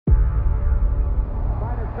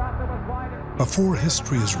Before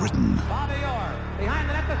history is written,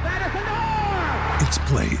 it's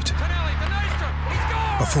played.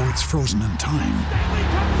 Before it's frozen in time,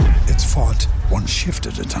 it's fought one shift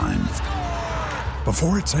at a time.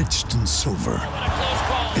 Before it's etched in silver,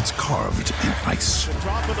 it's carved in ice.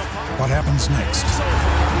 What happens next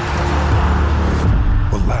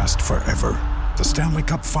will last forever. The Stanley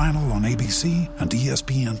Cup Final on ABC and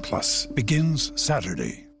ESPN Plus begins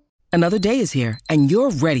Saturday. Another day is here, and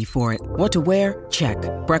you're ready for it. What to wear? Check.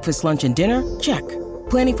 Breakfast, lunch, and dinner? Check.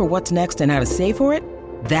 Planning for what's next and how to save for it?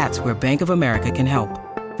 That's where Bank of America can help.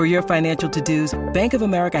 For your financial to-dos, Bank of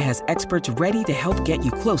America has experts ready to help get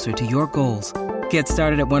you closer to your goals. Get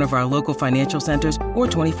started at one of our local financial centers or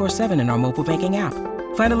 24/7 in our mobile banking app.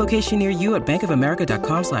 Find a location near you at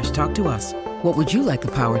bankofamerica.com/talktous. What would you like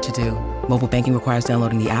the power to do? Mobile banking requires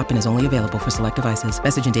downloading the app and is only available for select devices.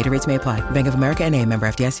 Message and data rates may apply. Bank of America N.A., member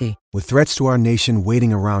FDIC. With threats to our nation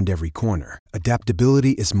waiting around every corner,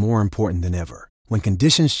 adaptability is more important than ever. When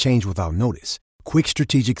conditions change without notice, quick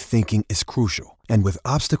strategic thinking is crucial. And with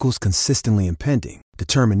obstacles consistently impending,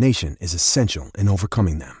 determination is essential in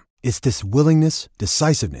overcoming them. It's this willingness,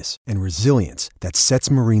 decisiveness, and resilience that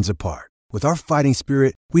sets Marines apart. With our fighting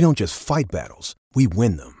spirit, we don't just fight battles, we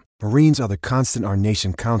win them. Marines are the constant our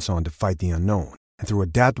nation counts on to fight the unknown. And through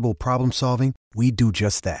adaptable problem solving, we do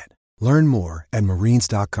just that. Learn more at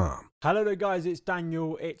marines.com. Hello there guys, it's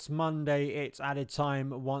Daniel. It's Monday, it's added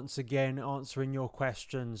time once again, answering your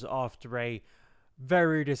questions after a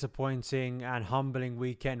very disappointing and humbling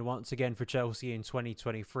weekend once again for Chelsea in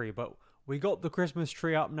 2023. But we got the Christmas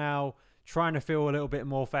tree up now, trying to feel a little bit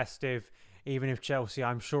more festive, even if Chelsea,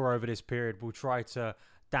 I'm sure over this period, will try to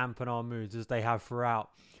dampen our moods as they have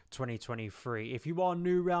throughout 2023. If you are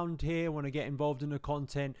new around here, want to get involved in the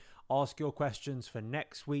content, ask your questions for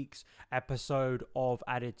next week's episode of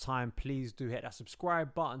Added Time, please do hit that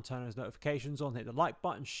subscribe button, turn those notifications on, hit the like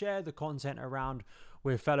button, share the content around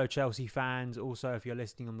with fellow Chelsea fans. Also, if you're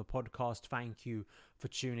listening on the podcast, thank you for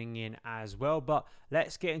tuning in as well. But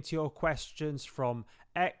let's get into your questions from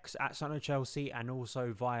X at Son of Chelsea and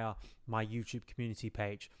also via my YouTube community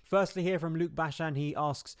page. Firstly, here from Luke Bashan, he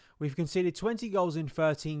asks, we've conceded 20 goals in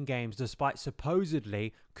 13 games despite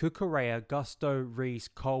supposedly Cucurella, Gusto, Reece,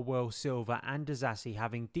 Colwell, Silva and Disasi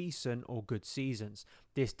having decent or good seasons.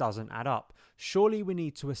 This doesn't add up. Surely we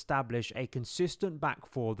need to establish a consistent back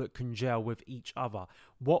four that can gel with each other.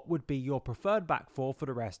 What would be your preferred back four for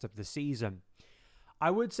the rest of the season?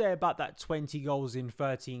 I would say about that 20 goals in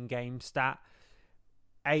 13 games stat,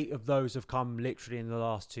 8 of those have come literally in the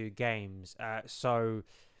last 2 games. So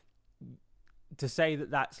to say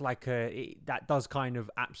that that does kind of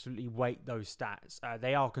absolutely weight those stats.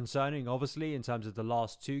 They are concerning, obviously, in terms of the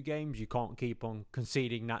last 2 games. You can't keep on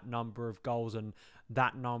conceding that number of goals and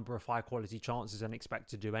that number of high quality chances and expect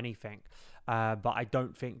to do anything. But I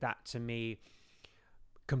don't think that, to me,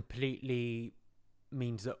 completely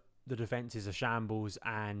means that the defense is a shambles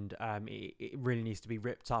and it really needs to be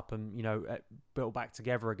ripped up and, built back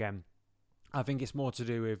together again. I think it's more to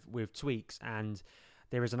do with tweaks. And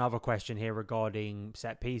there is another question here regarding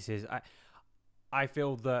set pieces. I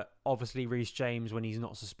feel that obviously Reece James, when he's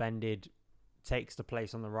not suspended, takes the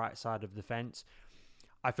place on the right side of the fence.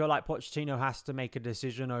 I feel like Pochettino has to make a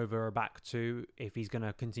decision over a back two if he's going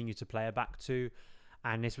to continue to play a back two.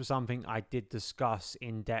 And this was something I did discuss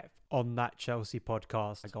in depth on that Chelsea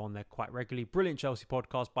podcast. I go on there quite regularly. Brilliant Chelsea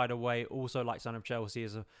podcast, by the way. Also, like Son of Chelsea,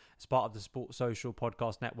 as part of the Sports Social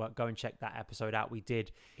Podcast Network. Go and check that episode out we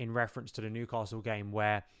did in reference to the Newcastle game,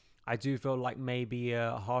 where I do feel like maybe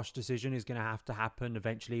a harsh decision is going to happen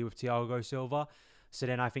eventually with Thiago Silva. So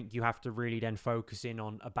then I think you have to really then focus in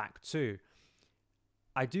on a back two.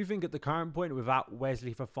 I do think at the current point, without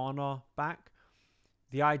Wesley Fofana back,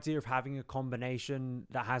 the idea of having a combination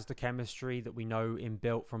that has the chemistry that we know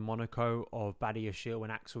inbuilt from Monaco of Badiashile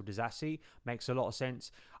and Axel Disasi makes a lot of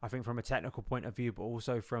sense. I think from a technical point of view, but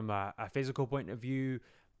also from a physical point of view,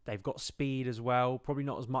 they've got speed as well. Probably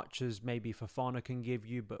not as much as maybe Fofana can give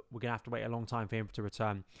you, but we're going to have to wait a long time for him to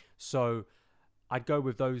return. So I'd go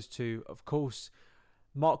with those two. Of course,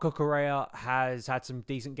 Marc Cucurella has had some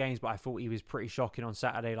decent games, but I thought he was pretty shocking on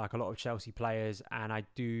Saturday, like a lot of Chelsea players. And I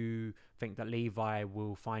do think that Levi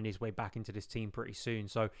will find his way back into this team pretty soon.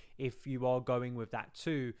 So if you are going with that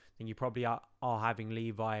too, then you probably are having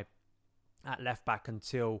Levi at left back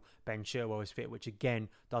until Ben Chilwell is fit, which again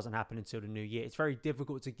doesn't happen until the new year. It's very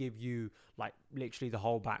difficult to give you like literally the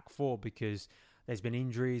whole back four because there's been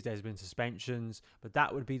injuries, there's been suspensions, but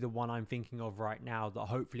that would be the one I'm thinking of right now that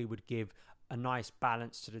hopefully would give a nice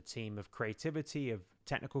balance to the team of creativity, of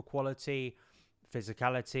technical quality,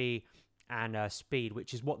 physicality, and speed,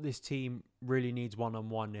 which is what this team really needs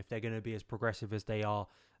one-on-one if they're going to be as progressive as they are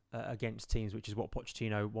against teams, which is what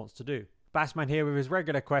Pochettino wants to do. Bassman here with his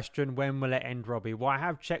regular question, when will it end, Robbie? Well, I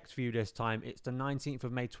have checked for you this time. It's the 19th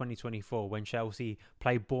of May 2024 when Chelsea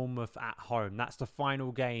play Bournemouth at home. That's the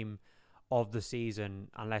final game of the season,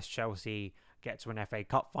 unless Chelsea get to an FA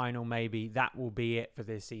Cup final maybe. That will be it for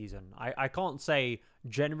this season. I can't say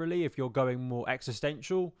generally if you're going more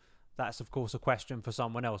existential. That's, of course, a question for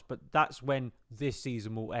someone else. But that's when this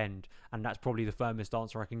season will end. And that's probably the firmest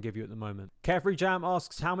answer I can give you at the moment. Carefree Jam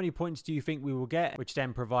asks, how many points do you think we will get? Which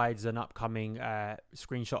then provides an upcoming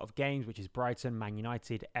screenshot of games, which is Brighton, Man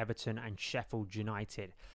United, Everton, and Sheffield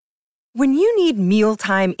United. When you need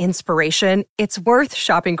mealtime inspiration, it's worth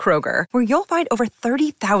shopping Kroger, where you'll find over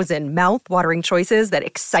 30,000 mouth-watering choices that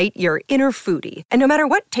excite your inner foodie. And no matter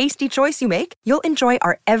what tasty choice you make, you'll enjoy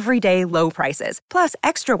our everyday low prices, plus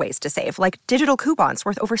extra ways to save, like digital coupons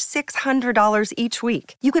worth over $600 each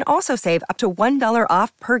week. You can also save up to $1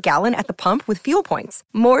 off per gallon at the pump with fuel points.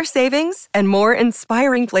 More savings and more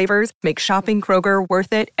inspiring flavors make shopping Kroger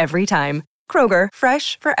worth it every time. Kroger,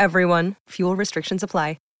 fresh for everyone. Fuel restrictions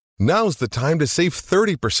apply. Now's the time to save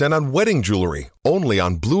 30% on wedding jewelry, only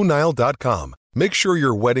on BlueNile.com. Make sure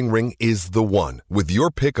your wedding ring is the one with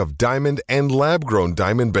your pick of diamond and lab-grown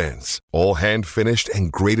diamond bands, all hand-finished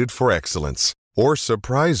and graded for excellence. Or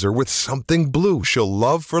surprise her with something blue she'll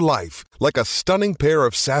love for life, like a stunning pair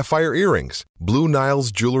of sapphire earrings. Blue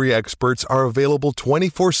Nile's jewelry experts are available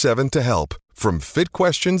 24/7 to help, from fit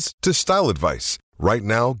questions to style advice. Right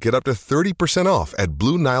now, get up to 30% off at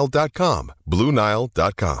BlueNile.com.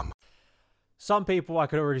 BlueNile.com. Some people I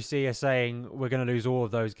could already see are saying we're going to lose all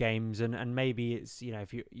of those games, and maybe it's,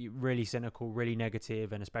 if you're really cynical, really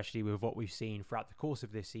negative, and especially with what we've seen throughout the course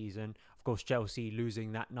of this season. Of course, Chelsea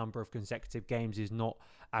losing that number of consecutive games is not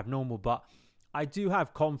abnormal, but I do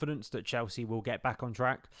have confidence that Chelsea will get back on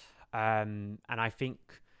track, and I think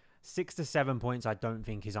 6 to 7 points I don't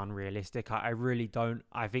think is unrealistic. I really don't.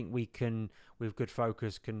 I think we can, with good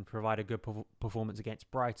focus, can provide a good performance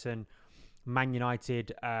against Brighton. Man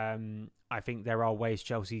United, I think there are ways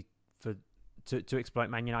Chelsea to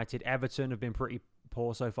exploit Man United. Everton have been pretty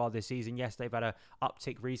poor so far this season. Yes, they've had an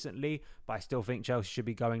uptick recently, but I still think Chelsea should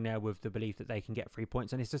be going there with the belief that they can get 3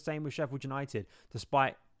 points. And it's the same with Sheffield United.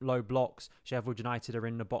 Despite low blocks, Sheffield United are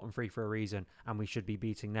in the bottom three for a reason, and we should be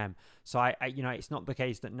beating them. So I it's not the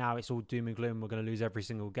case that now it's all doom and gloom, we're going to lose every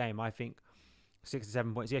single game. I think 6 to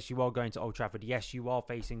 7 points. Yes, you are going to Old Trafford. Yes, you are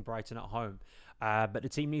facing Brighton at home. But the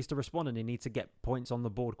team needs to respond and they need to get points on the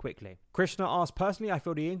board quickly. Krishna asks, personally, I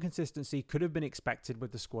feel the inconsistency could have been expected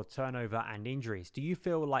with the squad turnover and injuries. Do you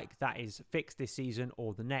feel like that is fixed this season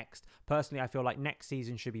or the next? Personally, I feel like next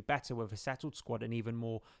season should be better with a settled squad and even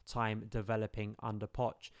more time developing under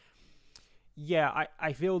Poch. Yeah,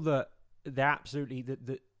 I feel that they're absolutely...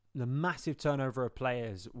 The massive turnover of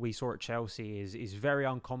players we saw at Chelsea is very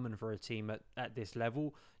uncommon for a team at this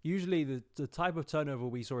level. Usually the type of turnover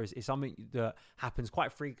we saw is something that happens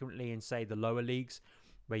quite frequently in, say, the lower leagues,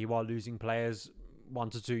 where you are losing players 1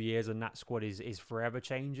 to 2 years and that squad is forever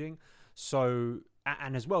changing. So,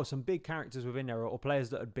 and as well, some big characters within there, or players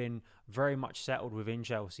that had been very much settled within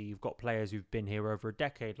Chelsea. You've got players who've been here over a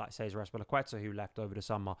decade, like Cesar Azpilicueta, who left over the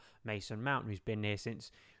summer, Mason Mount, who's been here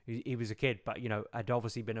since he was a kid, but, had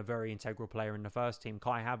obviously been a very integral player in the first team.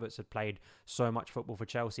 Kai Havertz had played so much football for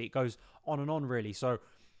Chelsea. It goes on and on, really. So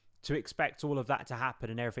to expect all of that to happen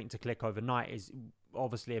and everything to click overnight is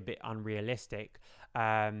obviously a bit unrealistic.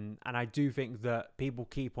 And I do think that people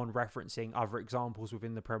keep on referencing other examples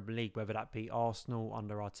within the Premier League, whether that be Arsenal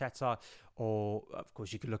under Arteta, or of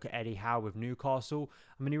course you could look at Eddie Howe with Newcastle.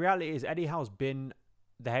 I mean, the reality is Eddie Howe's been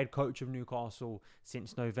the head coach of Newcastle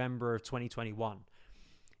since November of 2021.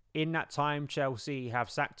 In that time, Chelsea have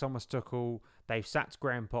sacked Thomas Tuchel, they've sacked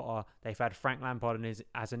Graham Potter, they've had Frank Lampard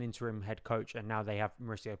as an interim head coach, and now they have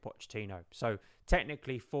Mauricio Pochettino. So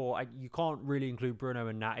technically, you can't really include Bruno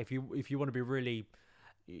in that. If you want to be really,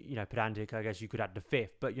 pedantic, I guess you could add the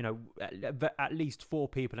fifth, but at least 4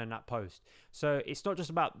 people in that post. So it's not just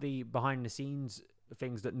about the behind the scenes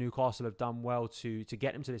things that Newcastle have done well to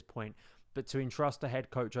get them to this point, but to entrust a head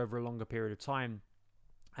coach over a longer period of time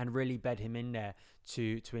and really bed him in there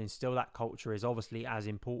to instill that culture is obviously as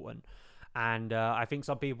important. And I think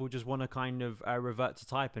some people just want to kind of revert to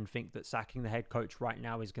type and think that sacking the head coach right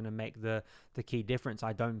now is going to make the key difference.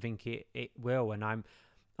 I don't think it will. And I'm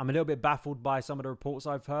a little bit baffled by some of the reports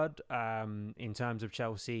I've heard in terms of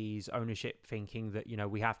Chelsea's ownership thinking that,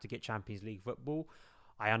 we have to get Champions League football.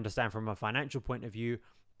 I understand from a financial point of view,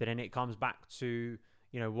 but then it comes back to,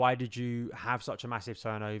 why did you have such a massive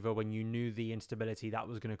turnover when you knew the instability that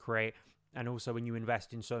was going to create? And also when you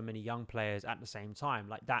invest in so many young players at the same time,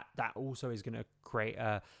 like that also is going to create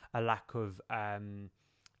a lack of,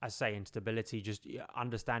 instability. Just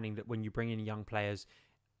understanding that when you bring in young players,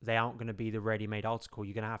 they aren't going to be the ready-made article.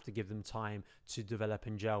 You're going to have to give them time to develop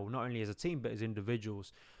and gel, not only as a team, but as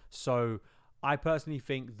individuals. So I personally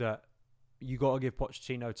think that you got to give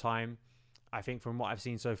Pochettino time. I think from what I've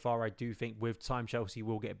seen so far, I do think with time, Chelsea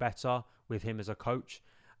will get better with him as a coach.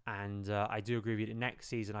 And I do agree with you that next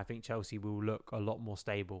season, I think Chelsea will look a lot more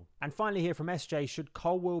stable. And finally here from SJ, should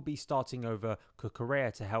Colwill be starting over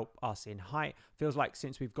Cucurella to help us in height? Feels like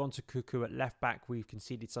since we've gone to Cucu at left back, we've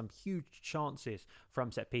conceded some huge chances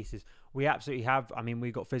from set pieces. We absolutely have. I mean,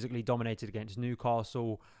 we got physically dominated against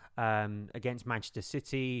Newcastle, against Manchester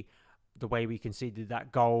City. The way we conceded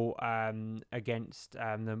that goal against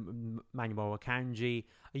the Manuel Akanji.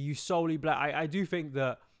 Are you solely black? I do think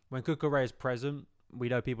that when Cucurella is present, we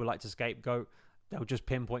know people like to scapegoat. They'll just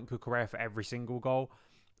pinpoint Cucurella for every single goal.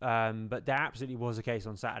 But there absolutely was a case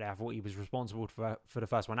on Saturday. I thought he was responsible for the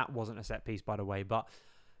first one. That wasn't a set piece, by the way. But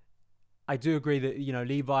I do agree that,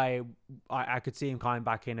 Levi, I could see him coming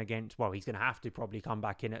back in against, well, he's going to have to probably come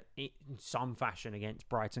back in some fashion against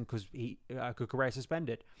Brighton because Cucurella is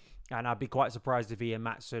suspended. And I'd be quite surprised if Ian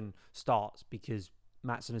Maatsen starts because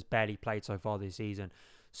Maatsen has barely played so far this season.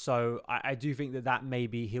 So I do think that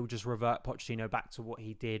maybe he'll just revert Pochettino back to what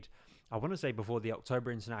he did, I want to say before the October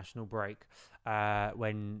international break,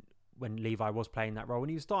 when Levi was playing that role and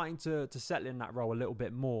he was starting to settle in that role a little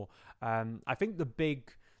bit more. I think the big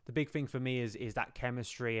thing for me is that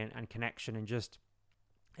chemistry and connection and just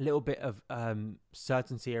a little bit of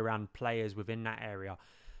certainty around players within that area,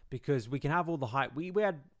 because we can have all the hype. We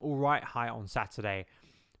had all right height on Saturday.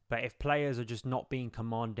 But if players are just not being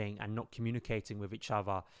commanding and not communicating with each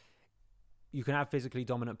other, you can have physically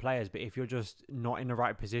dominant players. But if you're just not in the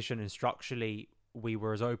right position and structurally we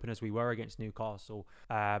were as open as we were against Newcastle,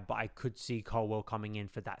 but I could see Colwill coming in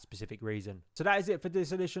for that specific reason. So that is it for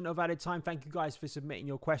this edition of Added Time. Thank you guys for submitting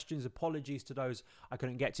your questions. Apologies to those I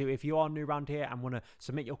couldn't get to. If you are new around here and want to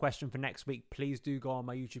submit your question for next week, please do go on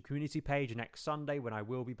my YouTube community page next Sunday when I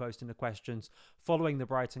will be posting the questions following the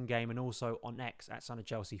Brighton game, and also on X at Son of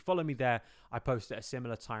Chelsea. Follow me there. I post at a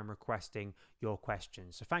similar time requesting your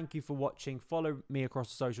questions. So thank you for watching. Follow me across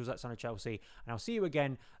the socials at Son of Chelsea, and I'll see you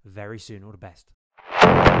again very soon. All the best.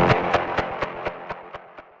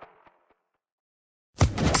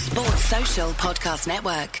 Sports Social Podcast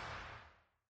Network.